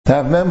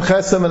Tav Mem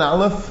Chesam and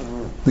Aleph.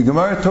 The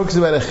Gemara talks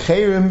about a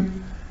chayrim.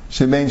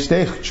 Shemein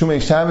Shtei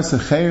Shumei Shabbos. A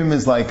chayrim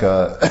is like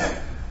a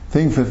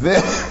thing for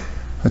fish,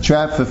 a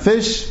trap for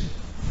fish,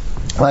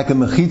 like a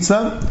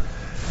mechitza.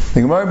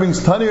 The Gemara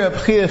brings Tani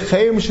Reb Chia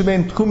chayrim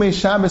shemein Tchumei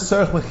Shabbos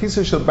Tzarich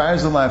Mechitza Shel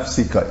Barzel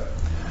La'afsikai,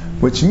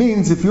 which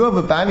means if you have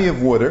a body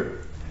of water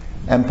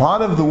and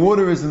part of the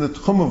water is in the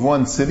tchum of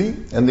one city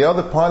and the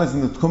other part is in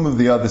the tchum of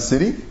the other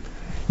city,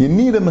 you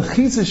need a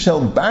mechitza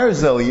shel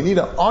barzel, you need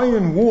an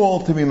iron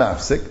wall to be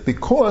mafsik,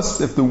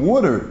 because if the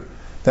water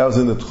that was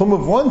in the tchum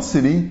of one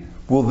city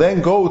will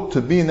then go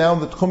to be now in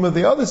the tchum of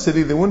the other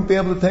city, they wouldn't be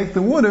able to take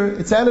the water,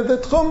 it's out of the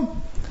tchum.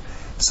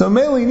 So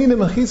mainly you need a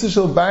mechitza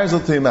shel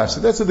barzel to be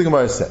mafsik. That's what the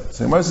Gemara said.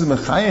 So the Gemara says,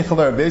 Mechayech al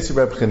Rabbeinu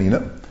Reb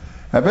Chanina.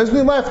 Rabbeinu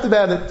Chanina laughed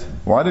about it.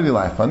 Why did he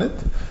laugh on it?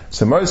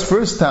 So Gemara's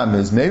first time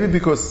is maybe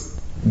because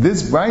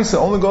this brisa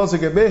only goes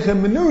like a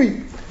bechem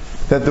menuri,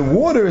 that the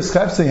water is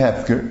chafsei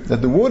hefker,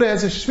 that the water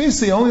has a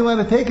shvisa, you only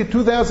allowed to take it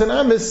 2,000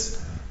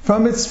 amis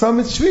from its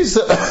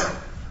shvisa.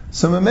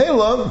 So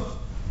Mamela,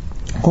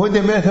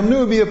 according to bechem menuri,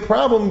 would be a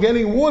problem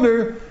getting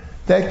water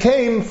that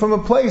came from a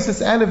place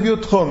that's out of your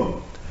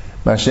tchum.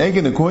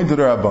 Mashenkin, according to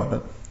the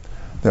Rabbanan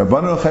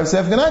of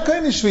chafsei hefker not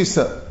kind of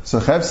shvisa. So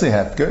chafsei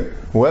hefker,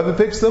 whoever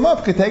picks them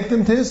up can take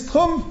them to his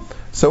tchum,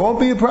 so it won't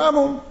be a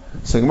problem.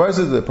 So Gemara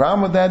says the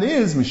problem with that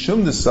is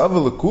mishum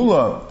desava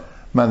lekula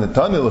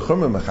manatani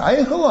lechumra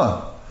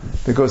mechayichala,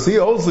 because he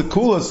holds the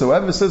kula, so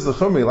whoever says the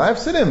chumra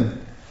laughs at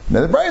him.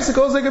 Now the brayso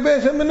goes like a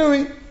bechem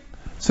menuri.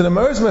 So the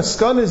Gemara's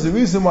maskan is the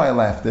reason why I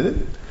laughed at it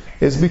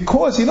is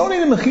because you don't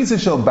need a mechitza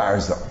shel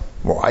barzel.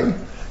 Why?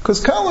 Because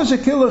kala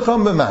shekil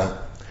lecham b'may.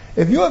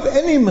 If you have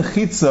any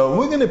mechitza,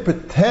 we're going to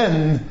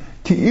pretend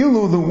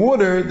ki'ilu the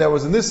water that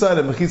was on this side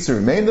of mechitza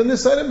remained on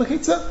this side of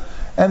mechitza,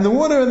 and the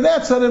water on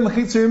that side of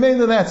mechitza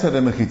remained on that side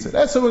of mechitza.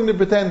 That's how we're going to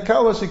pretend.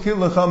 Kala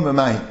shekil lecham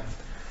b'mayim.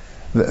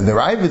 The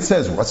Ravid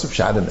says, what's the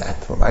pshat in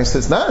that? Lamai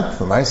says not.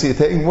 Lamai says you're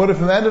taking water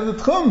from out of the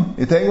tchum.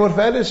 You're taking water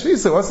from out of the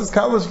shvisa. What's this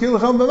kala shekil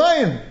lecham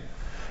b'mayim?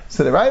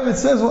 So the Ravid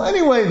says, well,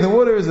 anyway, the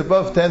water is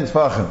above 10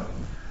 tfachim.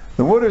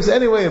 The water is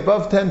anyway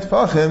above 10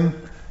 tfachim.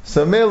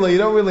 So mele, you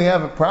don't really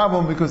have a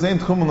problem because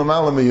ain't tchum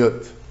l'mala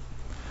miyut.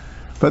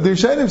 But the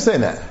Rishonim say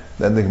that.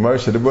 Then the Gemara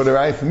should have brought a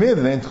right from here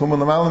that ain't tchum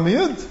l'mala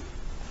miyut.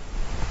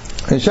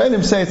 And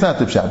Shainim say it's not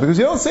the pshat, because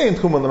you don't say in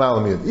Tchum al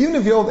Miyud. Even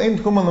if you hold in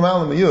Tchum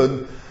al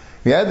Miyud,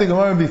 we had the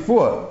Gemara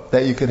before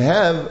that you could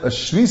have a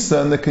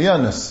shvisa in the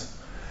kayanis,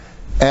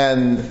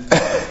 and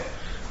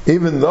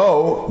even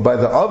though by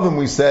the oven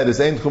we said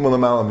is ein Tchum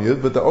al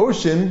Miyud, but the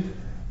ocean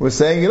was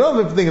saying you don't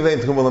have to think of ein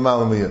Tchum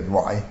al Miyud.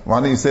 Why? Why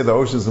don't you say the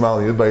ocean is al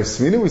Miyud? By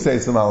Svina we say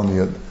it's al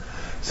Miyud.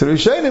 So the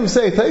Rishonim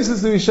say,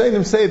 Taisus the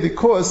Rishonim say,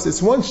 because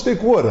it's one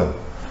shtick water.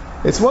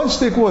 It's one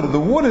shtick water. The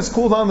water is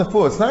cooled on the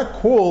floor. It's not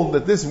cooled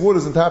that this water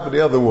is on top of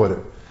the other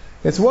water.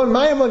 It's one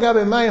mayim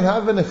lagabe mayim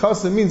haven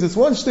echasa means it's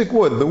one shtick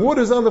water. The water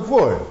is on the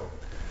floor.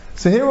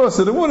 So here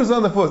also the water is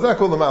on the floor. It's not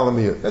called the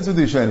malamiyah. That's what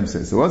the Yishanim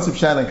says. So once if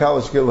Shan and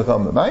Kalash Gil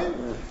Lacham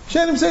Mayim,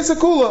 Yishanim says a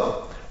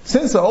kula.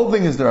 Since the whole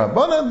thing is the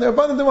Rabbanan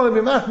don't want to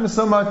be machmir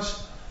so much.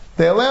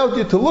 They allowed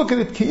you to look at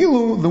it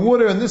ki'ilu, the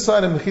water on this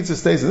side of mechitza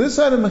stays on this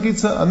side of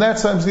mechitza, on that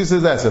side of mechitza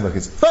stays that side of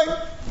mechitza. Fine.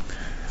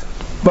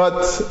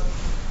 But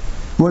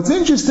what's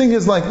interesting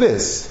is like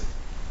this.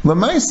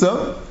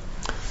 Lamaisa,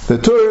 the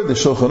Torah, the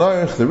Shulchan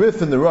Aruch, the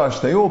Rif, and the Rosh,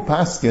 they all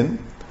paskin.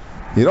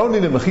 You don't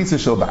need a mechitza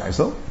shel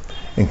barzel.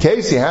 In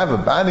case you have a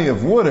body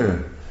of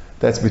water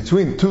that's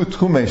between two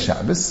tchumei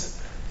Shabbos,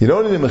 you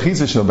don't need a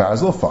mechitza shel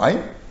barzel,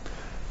 fine.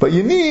 But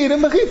you need a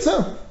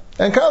mechitza.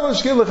 And kala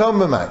shkil lecham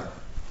b'mayim.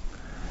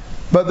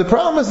 But the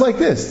problem is like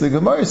this. The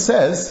Gemara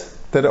says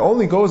that it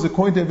only goes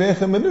according to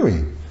Bechem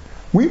Menuri.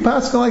 We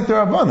paskin like the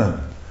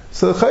Rabbanan.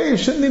 So the Chayyim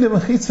shouldn't need a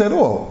mechitza at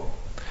all.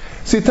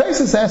 See,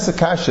 Taisus asks a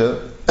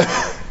kasha,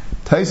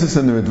 Taisus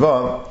and the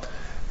Ridva,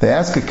 they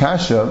ask a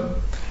kasha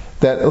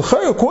that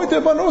according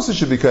to Rabban also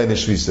should be kind of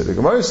shvisa. The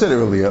Gemara said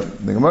earlier,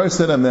 the Gemara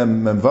said on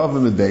Memvav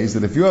in the days,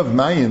 that if you have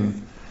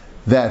mayim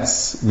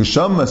that's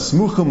Risham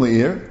Smuchim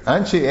Le'ir,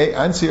 Anshi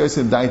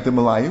Yosim Daitim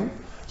Malayu,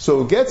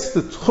 so it gets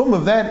the tchum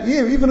of that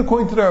ear, even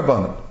according to the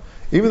Rabbanan.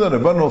 Even though the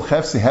Rabbanan will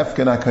chefsi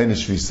hefka not kind of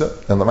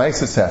shvisa, and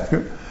Lamaisa is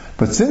hefka,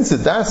 but since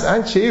it das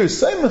Anshi ear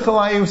is Saimach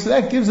Alayu, so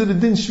that gives it a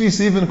din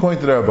shvisa even according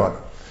to the Rabbanan.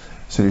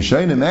 So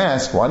Yishayim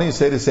ask, why don't you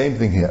say the same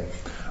thing here?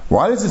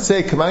 Why does it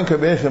say Kaman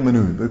Kabechem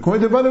Menuri? But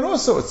according to the Rabbanan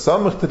also, it's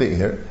Samach to the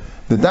ear.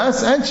 The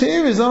das Anshi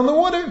ear is on the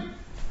water.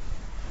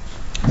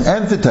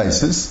 And the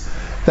Taisus,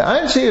 the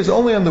Anshi is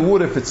only on the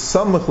water if it's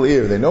Samach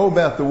Le'ir. They know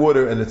about the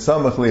water and it's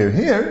Samach Le'ir.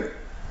 Here,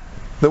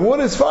 the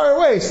water is far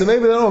away, so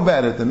maybe they don't know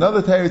about it.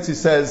 Another Tairitzi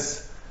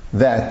says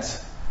that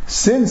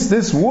since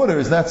this water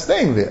is not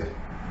staying there,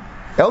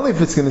 only if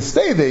it's going to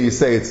stay there, you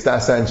say it's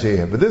Das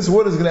Anshi. But this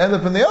water is going to end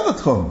up in the other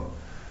Tchum.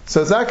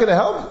 So it's not going to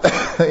help.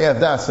 You have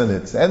Das in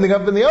it. It's ending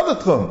up in the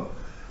other Tchum.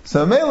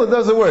 So Mela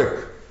doesn't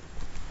work.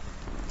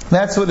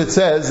 That's what it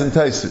says in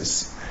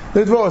Taisus.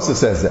 The Dvar also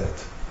says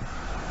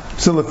that.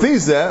 So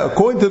Lefiza,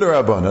 according to the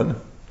Rabbanan,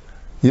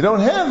 you don't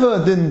have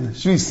a din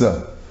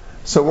shvisa.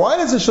 So why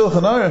does the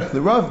Shulchan Aruch,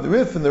 the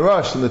Rif and the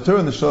Rosh and the Tur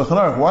and the Shulchan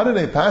Aruch, why do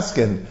they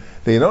paskin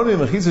that you don't need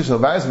a mechitza shel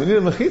bayis, we need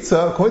a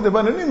mechitza, according to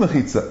Rabbanan, need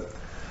mechitza?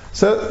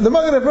 So the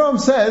Magen Avraham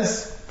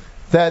says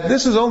that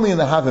this is only in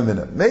the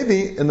Havamina.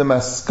 Maybe in the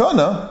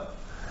Maskana,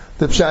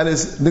 the Pshat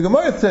is, the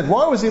Gemara said,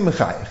 why was he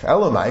mechayich?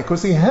 Elamai,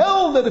 because he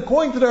held that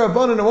according to the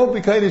Rabbanan it won't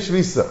be Kaidish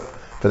Visa.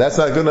 But that's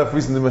not a good enough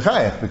reason to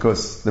mechayich,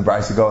 because the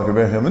Brisa go like a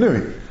Berech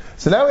Hamanuri.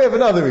 So now we have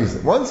another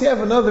reason. Once you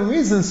have another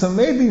reason, so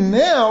maybe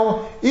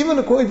now, even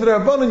according to the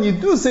Rabbanan, you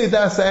do say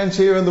Dasa and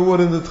Sheir in the wood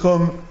in the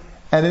Tchum,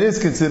 and it is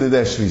considered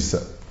Esh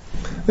Visa.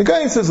 The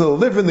Gaon says a little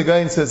different. The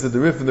Gaon says that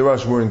the Rif and the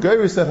Rosh were in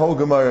Geiris, that whole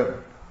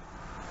Gemara.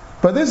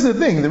 But this is the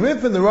thing, the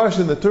Rif and the Rosh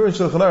and the Tur and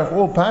Shulchan Aruch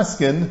all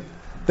paskin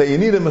that you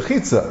need a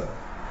mechitza.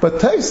 But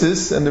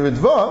Taisis and the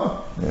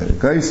Ritva,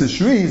 Geiris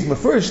Shri is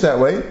mafurish that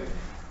way,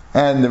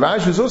 and the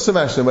Rash is also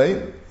mashed that way.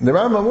 The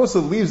Rambam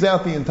also leaves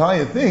out the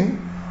entire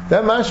thing.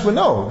 That mashma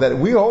no, that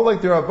we hold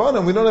like the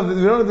Rabbanan, we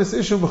don't have this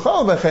issue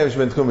b'chal b'chayish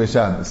ben Tchum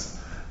Shabbos.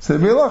 So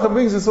the Bialacha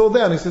brings this all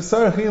down. He says,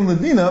 Sarachim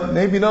Ladina,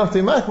 maybe you don't have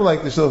to makbel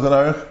like the Shulchan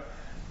Aruch,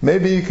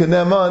 maybe you can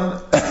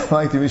neman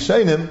like the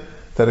Rishayim,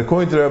 that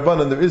according to the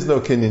Rabbanan there is no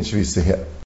Kinyan Shvisa here.